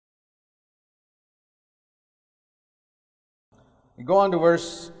You go on to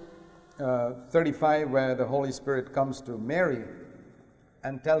verse 35, where the Holy Spirit comes to Mary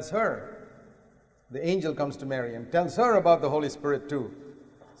and tells her, the angel comes to Mary and tells her about the Holy Spirit too.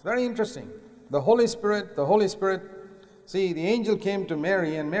 It's very interesting. The Holy Spirit, see, the angel came to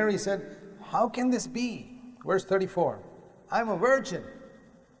Mary and Mary said, how can this be? Verse 34, I'm a virgin.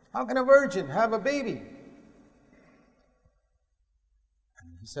 How can a virgin have a baby?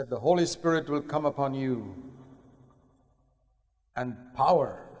 And he said, the Holy Spirit will come upon you, and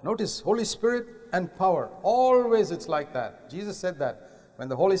power. Notice, Holy Spirit and power. Always it's like that. Jesus said that. When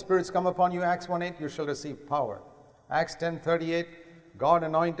the Holy Spirit's come upon you, Acts 1:8, you shall receive power. Acts 10:38, God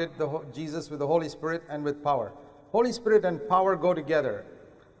anointed Jesus with the Holy Spirit and with power. Holy Spirit and power go together.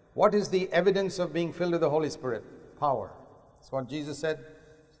 What is the evidence of being filled with the Holy Spirit? Power. That's what Jesus said.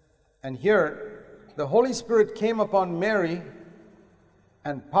 And here, the Holy Spirit came upon Mary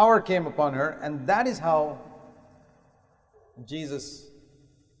and power came upon her, and that is how Jesus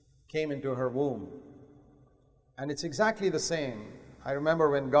came into her womb. And it's exactly the same. I remember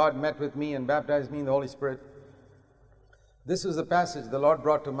when God met with me and baptized me in the Holy Spirit, this is the passage the Lord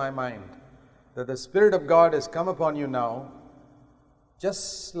brought to my mind, that the Spirit of God has come upon you now,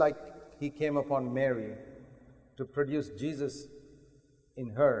 just like He came upon Mary to produce Jesus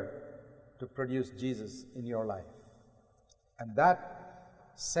in her, to produce Jesus in your life. And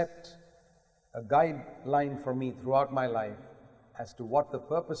that set a guideline for me throughout my life as to what the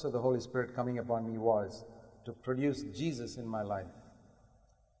purpose of the Holy Spirit coming upon me was, to produce Jesus in my life.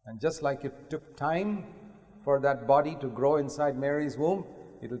 And just like it took time for that body to grow inside Mary's womb,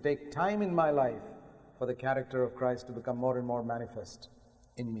 it will take time in my life for the character of Christ to become more and more manifest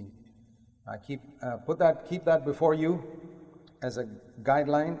in me. I keep that before you as a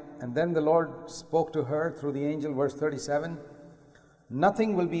guideline. And then the Lord spoke to her through the angel, verse 37,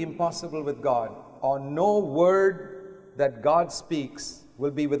 nothing will be impossible with God, or no word that God speaks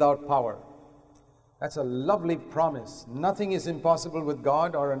will be without power. That's a lovely promise. Nothing is impossible with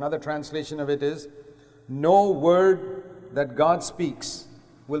God, or another translation of it is, no word that God speaks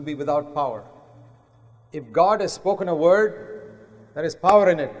will be without power. If God has spoken a word, there is power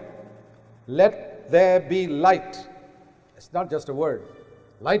in it. Let there be light. It's not just a word.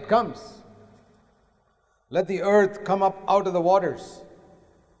 Light comes. Let the earth come up out of the waters.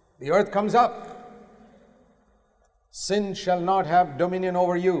 The earth comes up. Sin shall not have dominion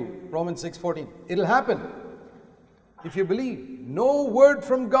over you. Romans 6:14. It'll happen if you believe. No word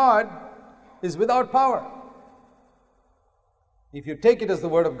from God is without power, if you take it as the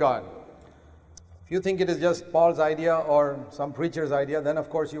word of God. If you think it is just Paul's idea or some preacher's idea, then of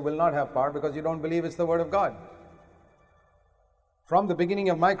course you will not have power, because you don't believe it's the word of God. From the beginning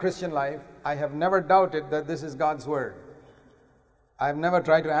of my Christian life, I have never doubted that this is God's word. I've never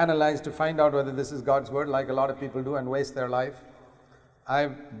tried to analyze to find out whether this is God's word, like a lot of people do and waste their life.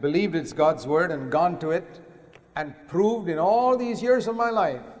 I've believed it's God's word and gone to it and proved in all these years of my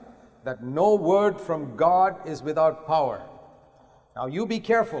life that no word from God is without power. Now you be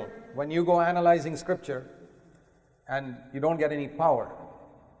careful when you go analyzing scripture and you don't get any power.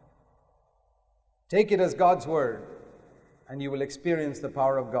 Take it as God's word and you will experience the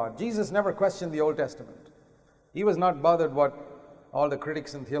power of God. Jesus never questioned the Old Testament. He was not bothered what all the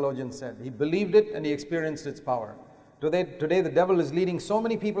critics and theologians said. He believed it and he experienced its power. Today the devil is leading so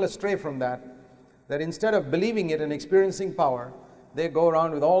many people astray from that instead of believing it and experiencing power, they go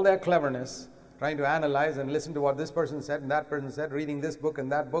around with all their cleverness, trying to analyze and listen to what this person said and that person said, reading this book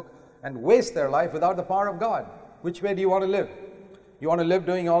and that book, and waste their life without the power of God. Which way do you want to live? You want to live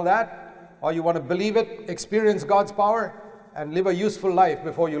doing all that? Or you want to believe it, experience God's power, and live a useful life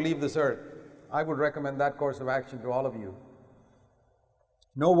before you leave this earth? I would recommend that course of action to all of you.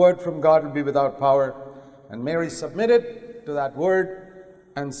 No word from God will be without power. And Mary submitted to that word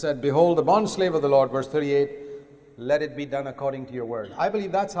and said, behold, the bondslave of the Lord, verse 38, let it be done according to your word. I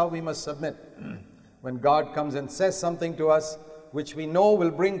believe that's how we must submit. When God comes and says something to us which we know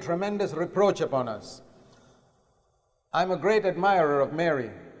will bring tremendous reproach upon us. I'm a great admirer of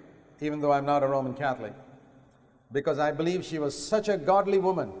Mary, even though I'm not a Roman Catholic, because I believe she was such a godly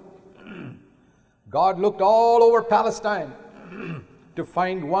woman. God looked all over Palestine to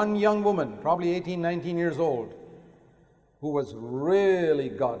find one young woman, probably 18, 19 years old, who was really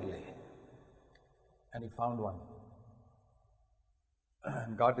godly. And He found one.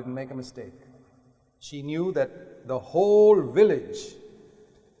 And God didn't make a mistake. She knew that the whole village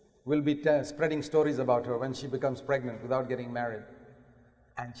will be spreading stories about her when she becomes pregnant without getting married.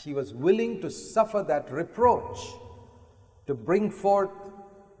 And she was willing to suffer that reproach to bring forth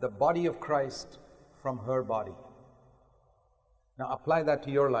the body of Christ from her body. Now apply that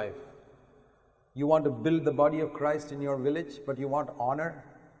to your life. You want to build the body of Christ in your village, but you want honor?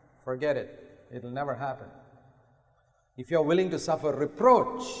 Forget it. It'll never happen. If you're willing to suffer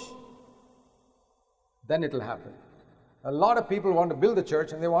reproach, then it'll happen. A lot of people want to build the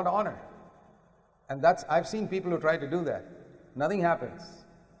church and they want honor. And I've seen people who try to do that. Nothing happens.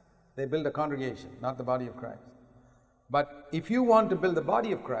 They build a congregation, not the body of Christ. But if you want to build the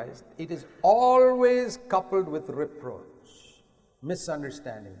body of Christ, it is always coupled with reproach,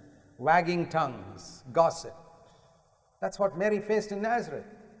 misunderstanding, wagging tongues, gossip. That's what Mary faced in Nazareth.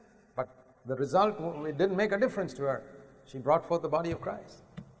 But the result, it didn't make a difference to her. She brought forth the body of Christ.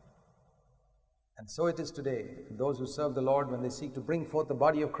 And so it is today. Those who serve the Lord, when they seek to bring forth the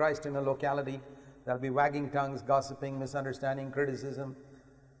body of Christ in a locality, there'll be wagging tongues, gossiping, misunderstanding, criticism,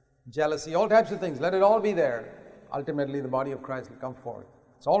 jealousy, all types of things. Let it all be there. Ultimately, the body of Christ will come forth.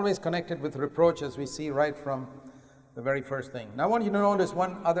 It's always connected with reproach, as we see right from the very first thing. Now, I want you to notice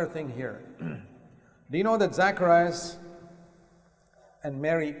one other thing here. Do you know that Zacharias and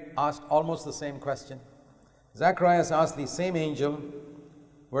Mary asked almost the same question? Zacharias asked the same angel,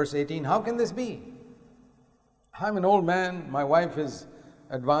 verse 18, how can this be? I'm an old man, my wife is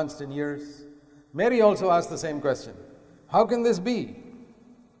advanced in years. Mary also asked the same question. How can this be?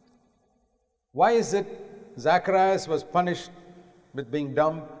 Why is it Zacharias was punished with being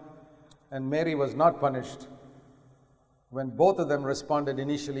dumb and Mary was not punished when both of them responded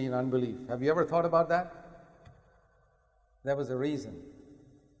initially in unbelief? Have you ever thought about that? There was a reason.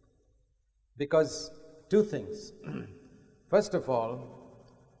 Because two things. First of all,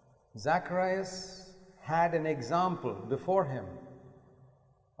 Zacharias had an example before him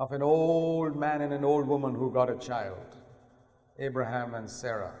of an old man and an old woman who got a child, Abraham and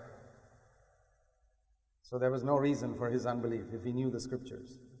Sarah. So there was no reason for his unbelief if he knew the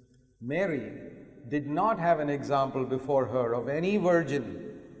scriptures. Mary did not have an example before her of any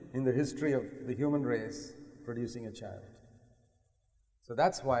virgin in the history of the human race producing a child. So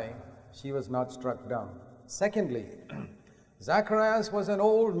that's why she was not struck dumb. Secondly, Zacharias was an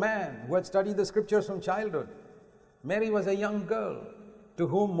old man who had studied the scriptures from childhood. Mary was a young girl to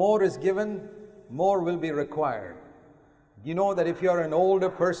whom more is given, more will be required. You know that if you're an older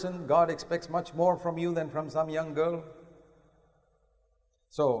person, God expects much more from you than from some young girl.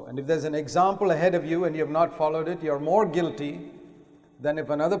 So, and if there's an example ahead of you and you have not followed it, you're more guilty than if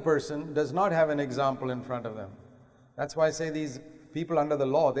another person does not have an example in front of them. That's why I say these people under the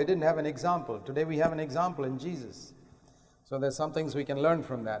law, they didn't have an example. Today we have an example in Jesus. So there's some things we can learn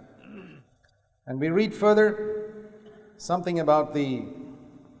from that. And we read further something about the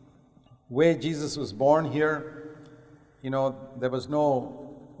way Jesus was born here. You know, there was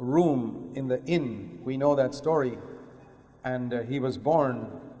no room in the inn. We know that story. And he was born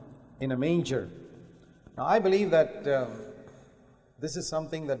in a manger. Now, I believe that this is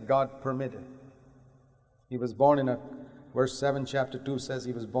something that God permitted. He was born in verse 7, chapter 2 says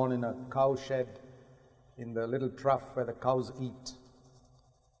he was born in a cow shed, in the little trough where the cows eat.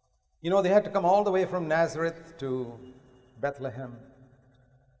 You know, they had to come all the way from Nazareth to Bethlehem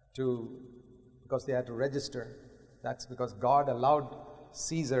because they had to register. That's because God allowed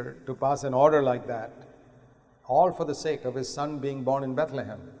Caesar to pass an order like that, all for the sake of his son being born in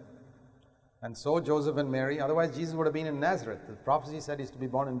Bethlehem. And so Joseph and Mary, otherwise Jesus would have been in Nazareth. The prophecy said he's to be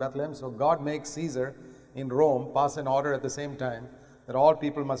born in Bethlehem, so God makes Caesar in Rome pass an order at the same time that all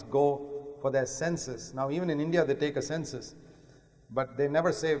people must go for their census. Now even in India they take a census, but they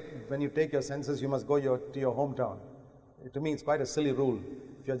never say when you take your census you must go to your hometown. To me it's quite a silly rule.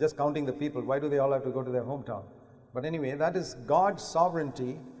 If you're just counting the people, why do they all have to go to their hometown? But anyway, that is God's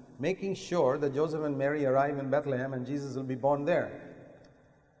sovereignty making sure that Joseph and Mary arrive in Bethlehem and Jesus will be born there.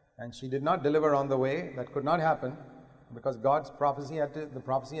 And she did not deliver on the way. That could not happen because God's prophecy the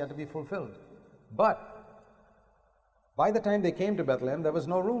prophecy had to be fulfilled. But by the time they came to Bethlehem, there was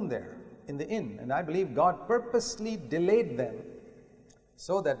no room there in the inn. And I believe God purposely delayed them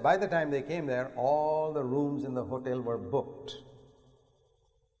so that by the time they came there, all the rooms in the hotel were booked.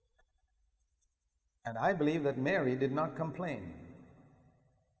 And I believe that Mary did not complain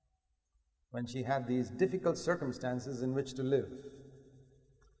when she had these difficult circumstances in which to live.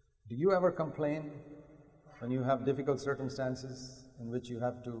 Do you ever complain when you have difficult circumstances in which you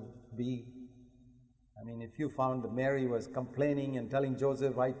have to be? I mean, if you found that Mary was complaining and telling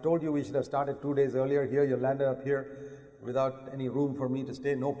Joseph, I told you we should have started 2 days earlier, here you landed up here without any room for me to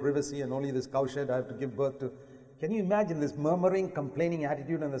stay, no privacy, and only this cowshed I have to give birth to. Can you imagine this murmuring, complaining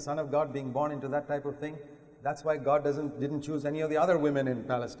attitude and the Son of God being born into that type of thing? That's why God didn't choose any of the other women in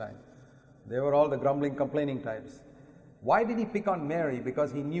Palestine. They were all the grumbling, complaining types. Why did he pick on Mary?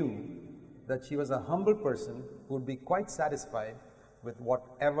 Because he knew that she was a humble person who would be quite satisfied with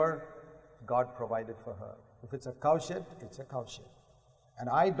whatever God provided for her. If it's a cowshed, it's a cowshed. And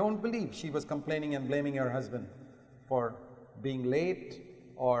I don't believe she was complaining and blaming her husband for being late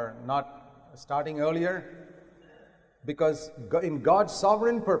or not starting earlier, because in God's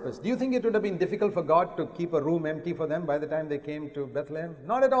sovereign purpose, do you think it would have been difficult for God to keep a room empty for them by the time they came to Bethlehem?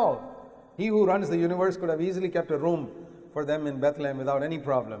 Not at all. He who runs the universe could have easily kept a room for them in Bethlehem without any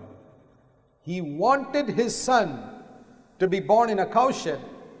problem. He wanted his son to be born in a cowshed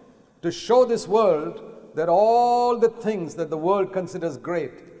to show this world that all the things that the world considers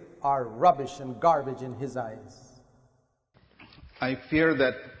great are rubbish and garbage in his eyes. I fear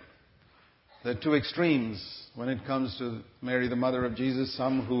that the two extremes when it comes to Mary, the mother of Jesus,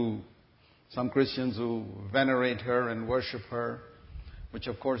 some Christians who venerate her and worship her, which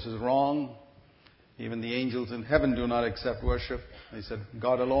of course is wrong. Even the angels in heaven do not accept worship. They said,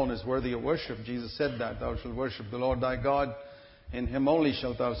 God alone is worthy of worship. Jesus said that, thou shalt worship the Lord thy God, in him only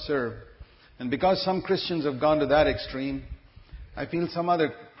shalt thou serve. And because some Christians have gone to that extreme, I feel some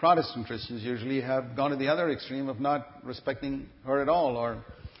other Protestant Christians usually have gone to the other extreme of not respecting her at all or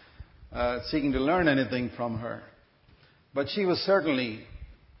seeking to learn anything from her. But she was certainly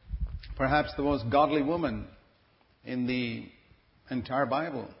perhaps the most godly woman in the entire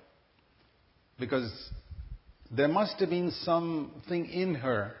Bible, because there must have been something in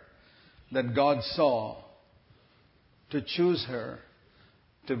her that God saw to choose her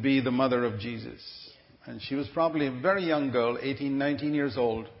to be the mother of Jesus. And she was probably a very young girl, 18, 19 years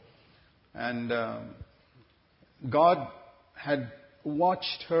old. And God had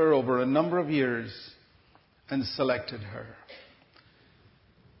watched her over a number of years and selected her.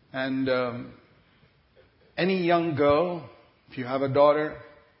 And any young girl, if you have a daughter,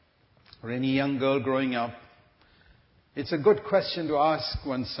 or any young girl growing up, it's a good question to ask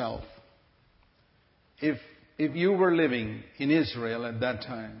oneself. If you were living in Israel at that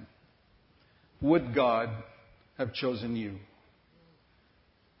time, would God have chosen you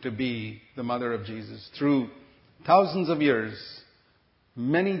to be the mother of Jesus? Through thousands of years,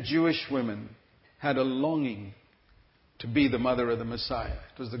 many Jewish women had a longing to be the mother of the Messiah.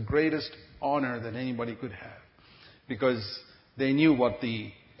 It was the greatest honor that anybody could have, because they knew what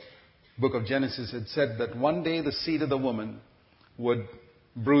the book of Genesis had said, that one day the seed of the woman would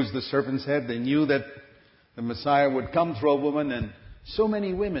bruise the serpent's head. They knew that the Messiah would come through a woman, and so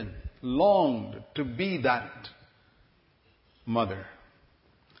many women longed to be that mother.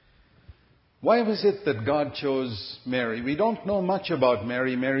 Why was it that God chose Mary? We don't know much about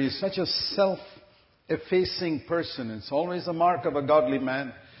Mary. Mary is such a self-effacing person. It's always a mark of a godly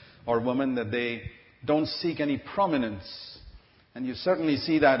man or woman that they don't seek any prominence. And you certainly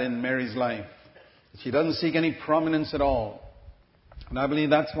see that in Mary's life. She doesn't seek any prominence at all. And I believe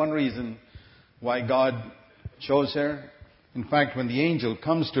that's one reason why God chose her. In fact, when the angel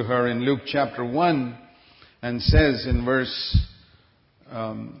comes to her in Luke chapter 1 and says in verse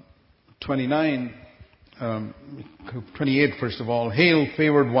 28 first of all, "Hail,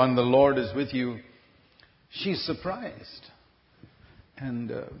 favored one, the Lord is with you," she's surprised.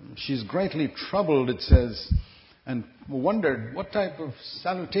 And she's greatly troubled, it says, and wondered, what type of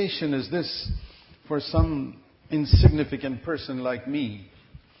salutation is this for some insignificant person like me?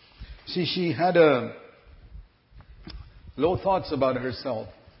 See, she had low thoughts about herself.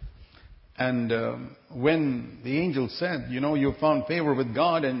 And when the angel said, you found favor with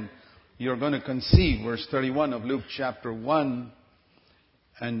God and you're going to conceive, verse 31 of Luke chapter 1,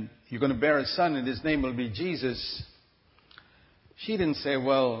 and you're going to bear a son and his name will be Jesus, she didn't say,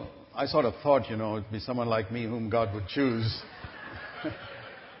 well, I sort of thought, it'd be someone like me whom God would choose.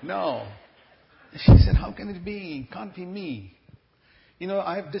 No. She said, how can it be? It can't be me.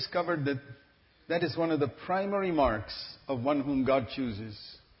 I've discovered that is one of the primary marks of one whom God chooses.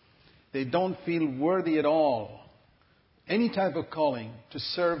 They don't feel worthy at all. Any type of calling, to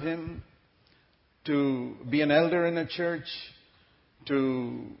serve Him, to be an elder in a church,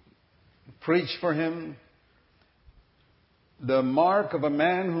 to preach for Him. The mark of a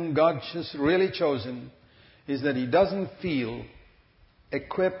man whom God has really chosen is that he doesn't feel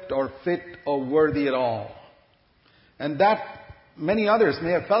equipped or fit or worthy at all. And that many others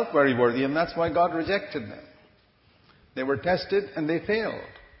may have felt very worthy, and that's why God rejected them. They were tested and they failed.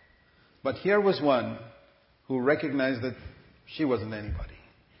 But here was one who recognized that she wasn't anybody.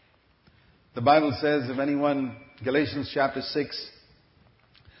 The Bible says, Galatians chapter 6,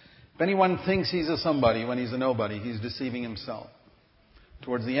 if anyone thinks he's a somebody when he's a nobody, he's deceiving himself.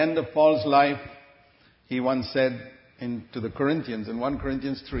 Towards the end of Paul's life, he once said to the Corinthians, in 1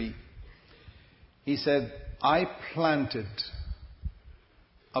 Corinthians 3, he said, I planted,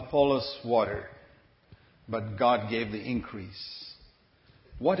 Apollos watered, but God gave the increase.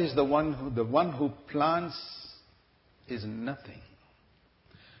 What is the one who plants is nothing,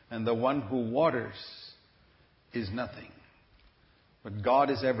 and the one who waters is nothing. But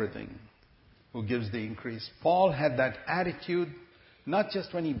God is everything, who gives the increase. Paul had that attitude not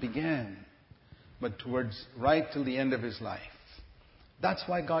just when he began, but towards right till the end of his life. That's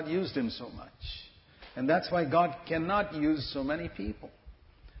why God used him so much. And that's why God cannot use so many people.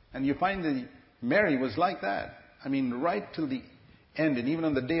 And you find that Mary was like that. I mean, right till the end. And even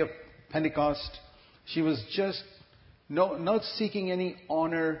on the day of Pentecost, she was just not seeking any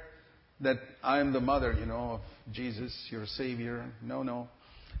honor that I am the mother, of Jesus, your Savior. No.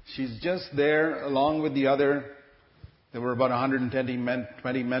 She's just there along with the other. There were about 120 men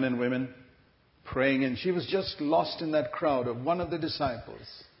and women praying. And she was just lost in that crowd of one of the disciples.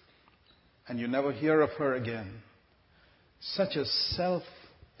 And you never hear of her again. Such a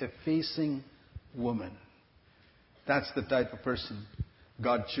self-effacing woman. That's the type of person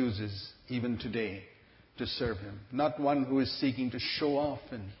God chooses even today to serve Him. Not one who is seeking to show off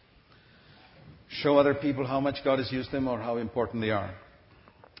and show other people how much God has used them or how important they are.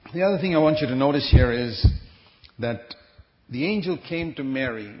 The other thing I want you to notice here is that the angel came to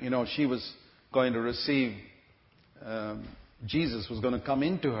Mary. She was going to receive Jesus was going to come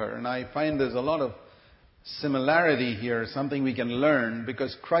into her. And I find there's a lot of similarity here, something we can learn,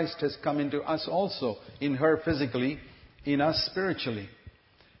 because Christ has come into us also, in her physically, in us spiritually.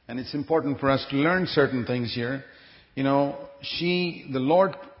 And it's important for us to learn certain things here. The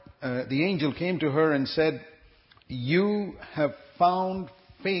angel came to her and said, "You have found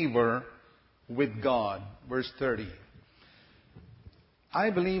favor with God." Verse 30. I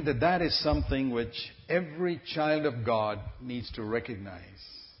believe that is something which every child of God needs to recognize.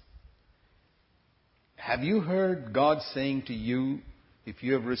 Have you heard God saying to you, if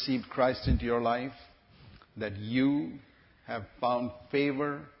you have received Christ into your life, that you have found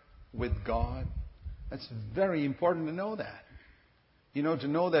favor with God? That's very important to know that. To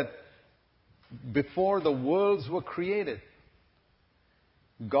know that before the worlds were created,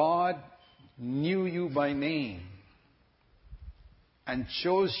 God knew you by name and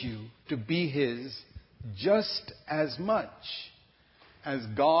chose you to be His just as much as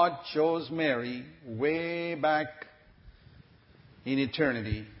God chose Mary way back in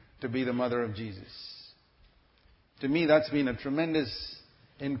eternity to be the mother of Jesus. To me, that's been a tremendous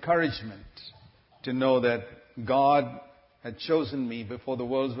encouragement to know that God had chosen me before the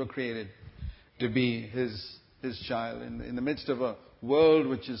worlds were created to be His child. In the midst of a world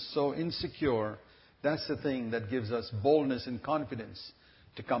which is so insecure, that's the thing that gives us boldness and confidence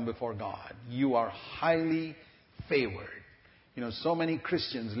to come before God. You are highly favored. So many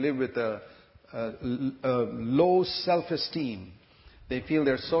Christians live with a low self-esteem. They feel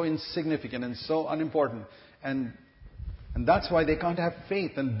they're so insignificant and so unimportant. And that's why they can't have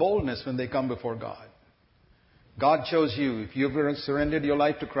faith and boldness when they come before God. God chose you. If you've surrendered your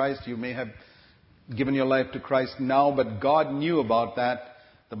life to Christ, you may have given your life to Christ now, but God knew about that.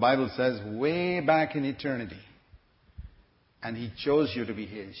 The Bible says way back in eternity. And He chose you to be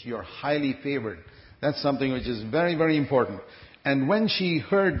His. You're highly favored. That's something which is very, very important. And when she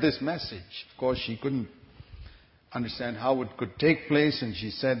heard this message, of course she couldn't understand how it could take place. And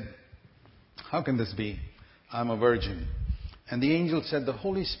she said, "How can this be? I'm a virgin." And the angel said, "The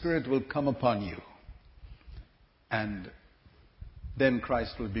Holy Spirit will come upon you. And then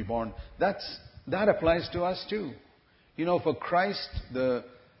Christ will be born." That applies to us too. For Christ, the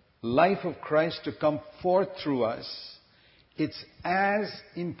life of Christ to come forth through us, it's as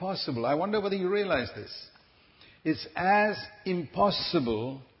impossible. I wonder whether you realize this. It's as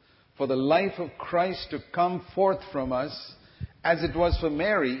impossible for the life of Christ to come forth from us as it was for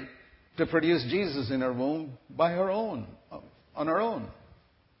Mary to produce Jesus in her womb on her own.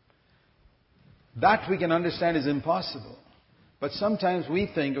 That we can understand is impossible. But sometimes we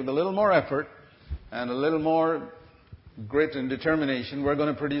think with a little more effort and a little more grit and determination, we're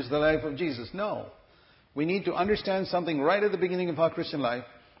going to produce the life of Jesus. No. We need to understand something right at the beginning of our Christian life.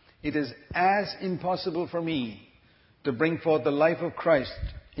 It is as impossible for me to bring forth the life of Christ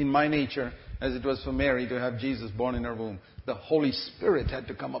in my nature as it was for Mary to have Jesus born in her womb. The Holy Spirit had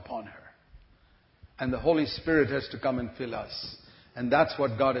to come upon her. And the Holy Spirit has to come and fill us. And that's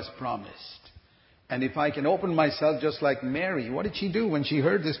what God has promised. And if I can open myself just like Mary, what did she do when she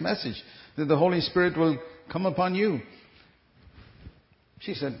heard this message? That the Holy Spirit will come upon you.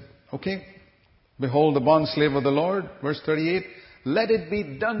 She said, "Okay, behold the bondslave of the Lord." Verse 38, "Let it be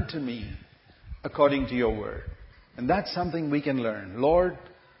done to me according to your word." And that's something we can learn. Lord,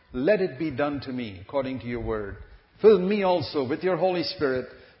 let it be done to me according to your word. Fill me also with your Holy Spirit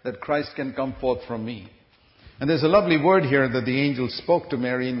that Christ can come forth from me. And there's a lovely word here that the angel spoke to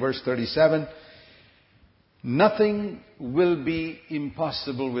Mary in verse 37. Nothing will be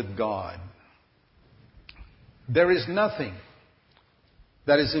impossible with God. There is nothing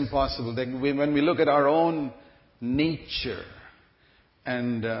that is impossible. When we look at our own nature,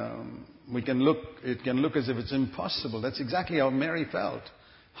 and it can look as if it's impossible. That's exactly how Mary felt.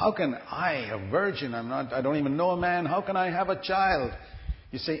 How can I, a virgin, I don't even know a man, how can I have a child?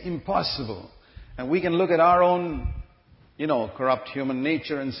 You say impossible. And we can look at our own, corrupt human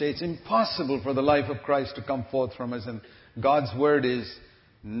nature and say it's impossible for the life of Christ to come forth from us. And God's word is,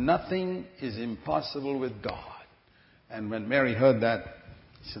 nothing is impossible with God. And when Mary heard that,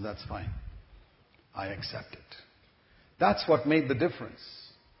 she said, that's fine. I accept it. That's what made the difference.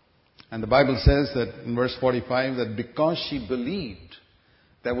 And the Bible says that in verse 45 that because she believed,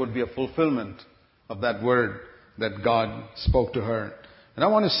 there would be a fulfillment of that word that God spoke to her. And I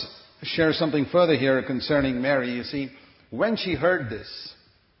want to share something further here concerning Mary. You see, when she heard this,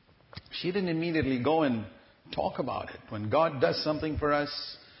 she didn't immediately go and talk about it. When God does something for us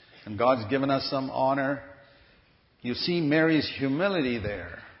and God's given us some honor, you see Mary's humility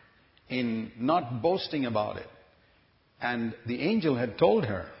there in not boasting about it. And the angel had told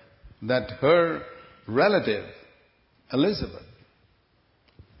her that her relative, Elizabeth,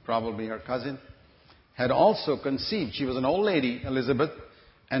 probably her cousin, had also conceived. She was an old lady, Elizabeth,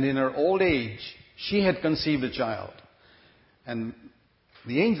 and in her old age, she had conceived a child. And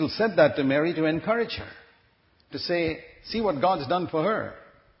the angel said that to Mary to encourage her, to say, see what God's done for her,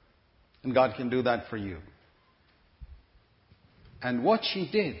 and God can do that for you. And what she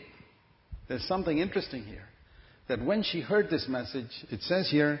did, there's something interesting here. That when she heard this message, it says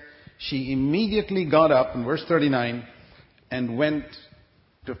here, she immediately got up, in verse 39, and went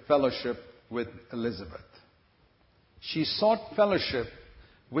to fellowship with Elizabeth. She sought fellowship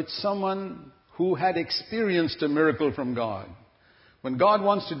with someone who had experienced a miracle from God. When God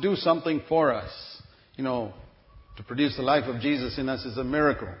wants to do something for us, to produce the life of Jesus in us is a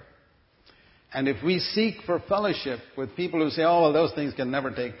miracle. And if we seek for fellowship with people who say, oh, well, those things can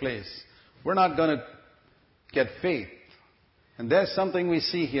never take place, we're not going to get faith. And there's something we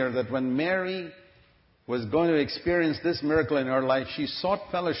see here, that when Mary was going to experience this miracle in her life, she sought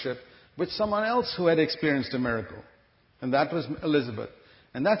fellowship with someone else who had experienced a miracle. And that was Elizabeth.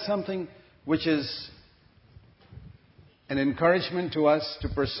 And that's something which is an encouragement to us to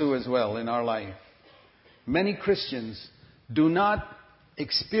pursue as well in our life. Many Christians do not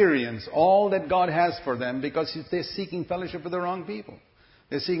experience all that God has for them because they're seeking fellowship with the wrong people.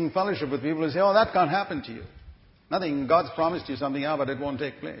 They're seeking fellowship with people who say, oh, that can't happen to you. Nothing. God's promised you something but it won't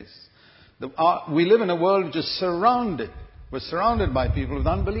take place. We live in a world which is surrounded. We're surrounded by people with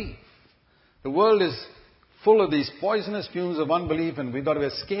unbelief. The world is full of these poisonous fumes of unbelief, and we've got to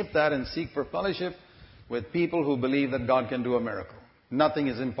escape that and seek for fellowship with people who believe that God can do a miracle. Nothing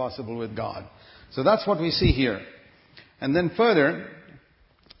is impossible with God. So that's what we see here. And then further,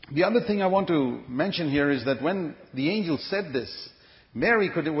 the other thing I want to mention here is that when the angel said this, Mary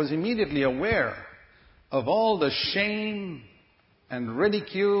was immediately aware of all the shame and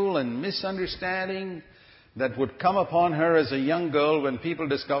ridicule and misunderstanding that would come upon her as a young girl when people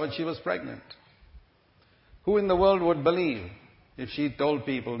discovered she was pregnant. Who in the world would believe if she told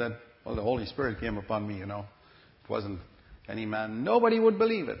people that, well, the Holy Spirit came upon me, It wasn't any man. Nobody would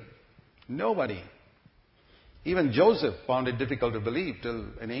believe it. Nobody. Even Joseph found it difficult to believe till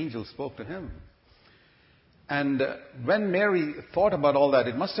an angel spoke to him. And when Mary thought about all that,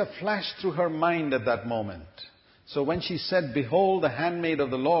 it must have flashed through her mind at that moment. So when she said, behold, the handmaid of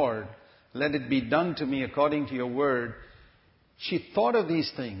the Lord, let it be done to me according to your word, she thought of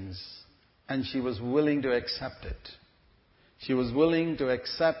these things and she was willing to accept it. She was willing to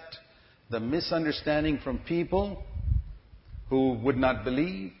accept the misunderstanding from people who would not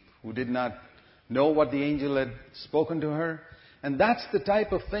believe, who did not know what the angel had spoken to her. And that's the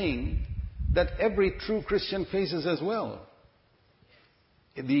type of thing that every true Christian faces as well.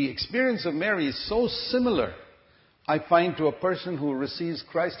 The experience of Mary is so similar, I find, to a person who receives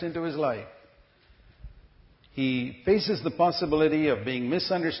Christ into his life. He faces the possibility of being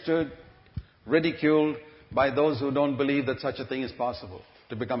misunderstood, ridiculed by those who don't believe that such a thing is possible.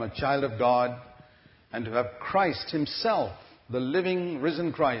 To become a child of God and to have Christ himself, the living,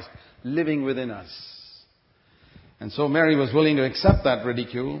 risen Christ, living within us. And so Mary was willing to accept that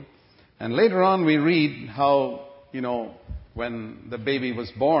ridicule. And later on we read how, when the baby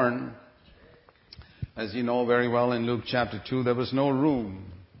was born, as you know very well in Luke chapter 2, there was no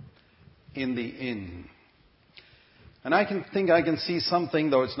room in the inn. And I can see something,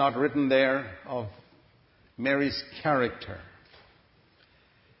 though it's not written there, of Mary's character.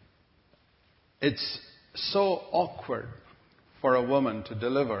 It's so awkward for a woman to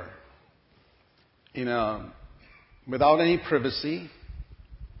deliver without any privacy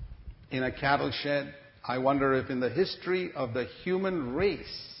in a cattle shed. I wonder if in the history of the human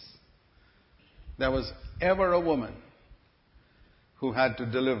race there was ever a woman who had to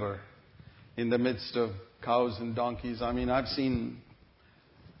deliver in the midst of cows and donkeys. I mean, I've seen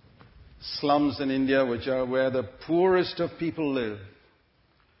slums in India which are where the poorest of people live,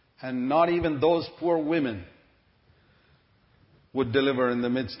 and not even those poor women would deliver in the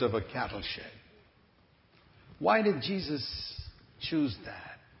midst of a cattle shed. Why did Jesus choose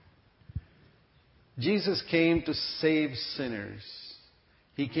that? Jesus came to save sinners.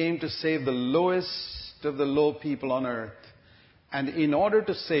 He came to save the lowest of the low people on earth. And in order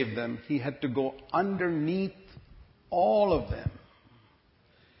to save them, He had to go underneath all of them.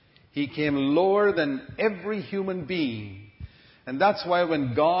 He came lower than every human being. And that's why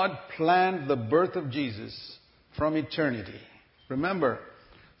when God planned the birth of Jesus from eternity, remember,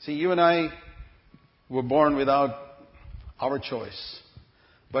 see, you and I were born without our choice.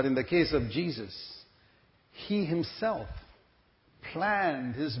 But in the case of Jesus, He Himself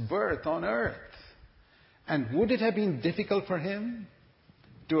planned His birth on earth. And would it have been difficult for Him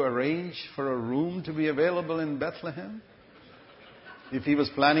to arrange for a room to be available in Bethlehem if He was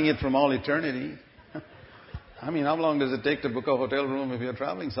planning it from all eternity? I mean, how long does it take to book a hotel room if you're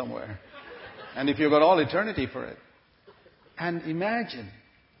traveling somewhere? And if you've got all eternity for it. And imagine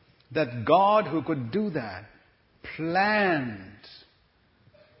that God, who could do that, planned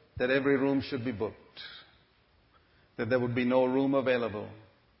that every room should be booked, that there would be no room available,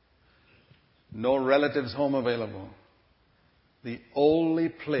 no relatives home available. The only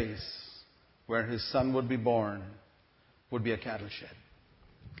place where His Son would be born would be a cattle shed.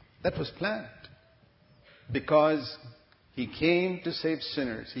 That was planned because He came to save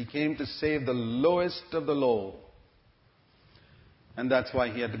sinners. He came to save the lowest of the low. And that's why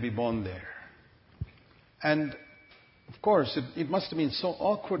He had to be born there. And of course, it must have been so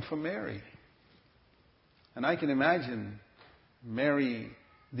awkward for Mary. And I can imagine Mary,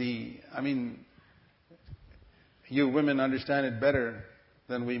 you women understand it better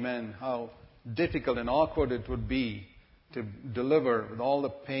than we men, how difficult and awkward it would be to deliver with all the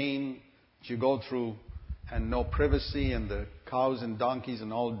pain that you go through and no privacy and the cows and donkeys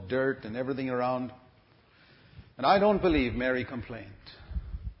and all dirt and everything around. And I don't believe Mary complained.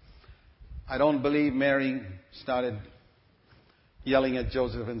 I don't believe Mary started yelling at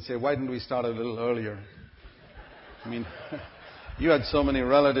Joseph and say, "Why didn't we start a little earlier? I mean, you had so many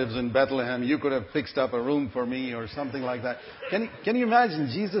relatives in Bethlehem, you could have fixed up a room for me," or something like that. Can you imagine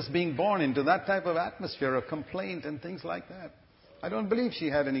Jesus being born into that type of atmosphere of complaint and things like that? I don't believe she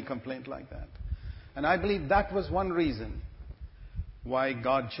had any complaint like that. And I believe that was one reason why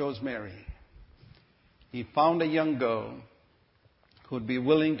God chose Mary. He found a young girl who would be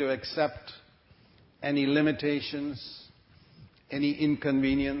willing to accept any limitations, any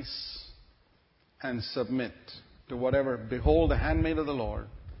inconvenience, and submit to whatever. "Behold, the handmaid of the Lord.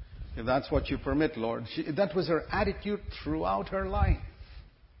 If that's what you permit, Lord." That was her attitude throughout her life.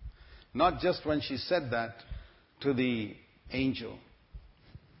 Not just when she said that to the angel.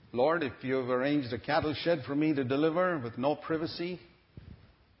 "Lord, if you have arranged a cattle shed for me to deliver with no privacy,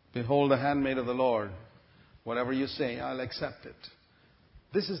 behold the handmaid of the Lord. Whatever you say, I'll accept it."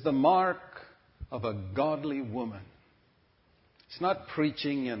 This is the mark of a godly woman. It's not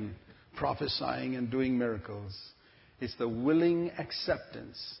preaching and prophesying and doing miracles. It's the willing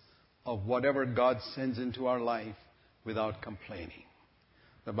acceptance of whatever God sends into our life without complaining.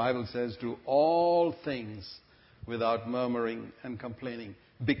 The Bible says, "Do all things without murmuring and complaining,"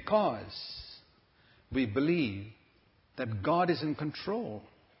 because we believe that God is in control.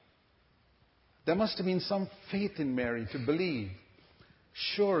 There must have been some faith in Mary to believe,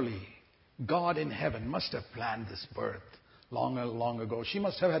 surely God in heaven must have planned this birth long ago. She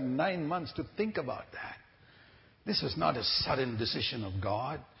must have had 9 months to think about that. This was not a sudden decision of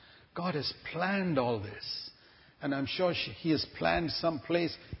God. God has planned all this. And I'm sure He has planned some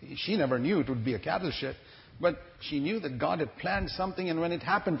place. She never knew it would be a cattle shed. But she knew that God had planned something. And when it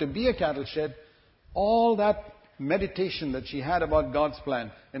happened to be a cattle shed, all that meditation that she had about God's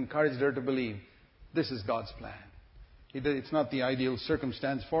plan encouraged her to believe, this is God's plan. It's not the ideal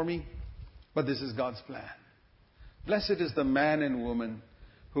circumstance for me, but this is God's plan. Blessed is the man and woman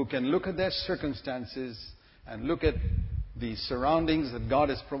who can look at their circumstances and look at the surroundings that God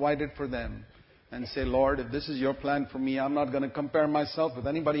has provided for them and say, "Lord, if this is your plan for me, I'm not going to compare myself with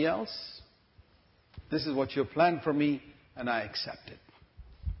anybody else. This is what you planned for me, and I accept it."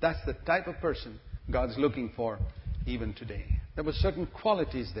 That's the type of person God's looking for even today. There were certain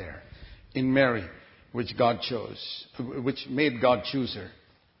qualities there in Mary. which God chose, which made God choose her.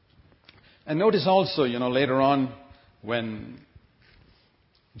 And notice also, later on when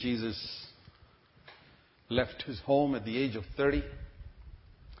Jesus left his home at the age of 30,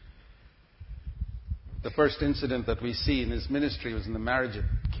 the first incident that we see in his ministry was in the marriage at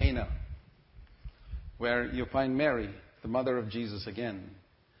Cana, where you find Mary, the mother of Jesus again,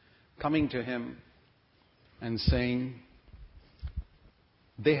 coming to him and saying,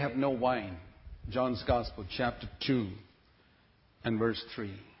 they have no wine. John's Gospel, chapter 2 and verse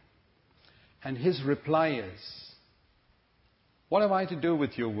 3. And his reply is, what have I to do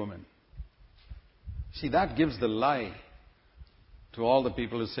with you, woman? See, that gives the lie to all the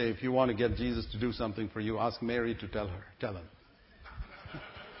people who say, if you want to get Jesus to do something for you, ask Mary to tell him.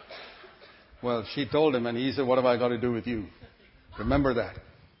 Well, she told him, and he said, what have I got to do with you? Remember that.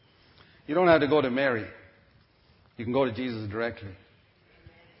 You don't have to go to Mary. You can go to Jesus directly.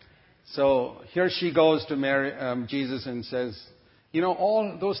 So here she goes to Jesus and says,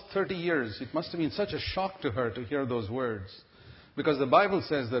 all those 30 years, it must have been such a shock to her to hear those words. Because the Bible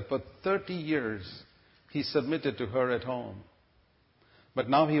says that for 30 years, he submitted to her at home. But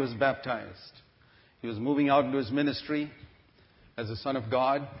now he was baptized. He was moving out into his ministry as a son of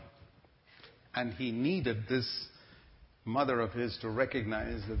God. And he needed this mother of his to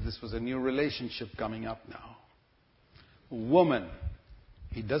recognize that this was a new relationship coming up now. Woman.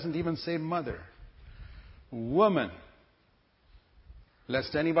 He doesn't even say mother. Woman.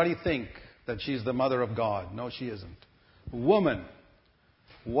 Lest anybody think that she's the mother of God. No, she isn't. Woman,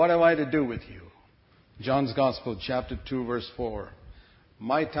 what have I to do with you? John's Gospel, chapter 2, verse 4.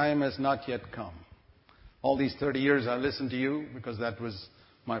 My time has not yet come. All these 30 years I listened to you because that was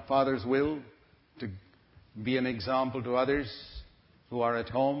my Father's will, to be an example to others who are at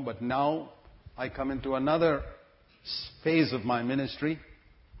home. But now I come into another phase of my ministry,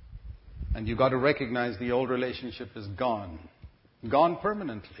 and you've got to recognize the old relationship is gone. Gone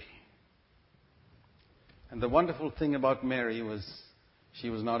permanently. And the wonderful thing about Mary was she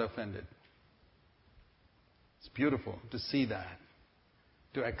was not offended. It's beautiful to see that,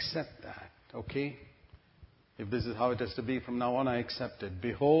 to accept that, okay? If this is how it has to be from now on, I accept it.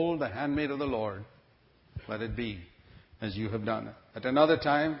 Behold, the handmaid of the Lord, let it be as you have done. At another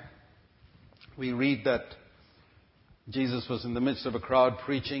time, we read that Jesus was in the midst of a crowd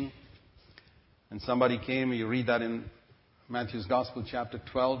preaching, and somebody came. You read that in Matthew's Gospel, chapter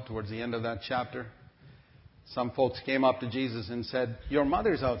 12, towards the end of that chapter. Some folks came up to Jesus and said, your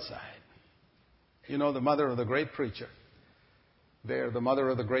mother's outside. The mother of the great preacher. There, the mother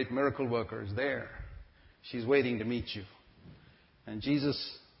of the great miracle worker is there. She's waiting to meet you. And Jesus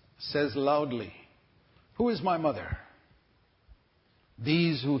says loudly, who is my mother?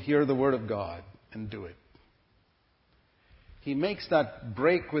 These who hear the word of God and do it. He makes that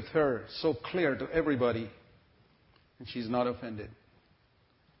break with her so clear to everybody, and she's not offended.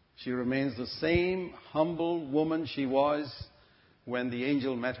 She remains the same humble woman she was when the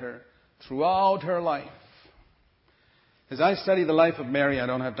angel met her throughout her life. As I study the life of Mary, I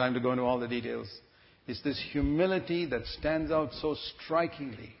don't have time to go into all the details. It's this humility that stands out so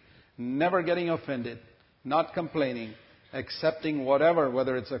strikingly. Never getting offended, not complaining, accepting whatever,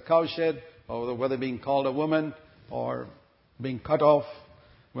 whether it's a cowshed, or whether being called a woman, or being cut off.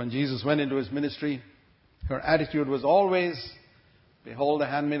 When Jesus went into his ministry, her attitude was always, behold the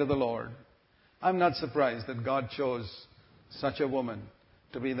handmaid of the Lord. I'm not surprised that God chose such a woman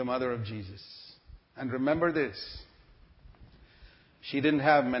to be the mother of Jesus. And remember this, she didn't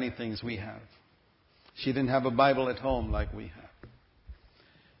have many things we have. She didn't have a Bible at home like we have.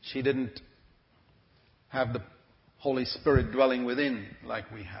 She didn't have the Holy Spirit dwelling within like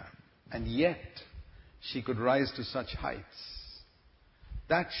we have. And yet, she could rise to such heights.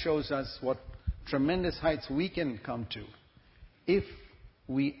 That shows us what tremendous heights we can come to if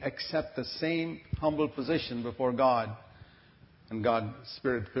we accept the same humble position before God and God's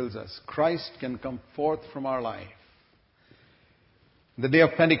Spirit fills us. Christ can come forth from our life. The day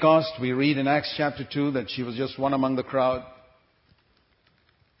of Pentecost, we read in Acts chapter 2 that she was just one among the crowd.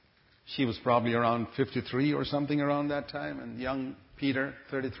 She was probably around 53 or something around that time. And young Peter,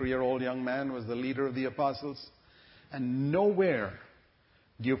 33-year-old young man, was the leader of the apostles. And nowhere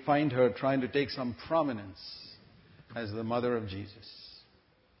do you find her trying to take some prominence as the mother of Jesus.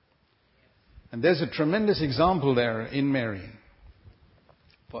 And there's a tremendous example there in Mary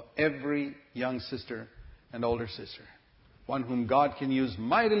for every young sister and older sister. One whom God can use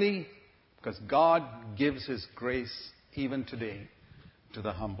mightily because God gives His grace even today to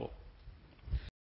the humble.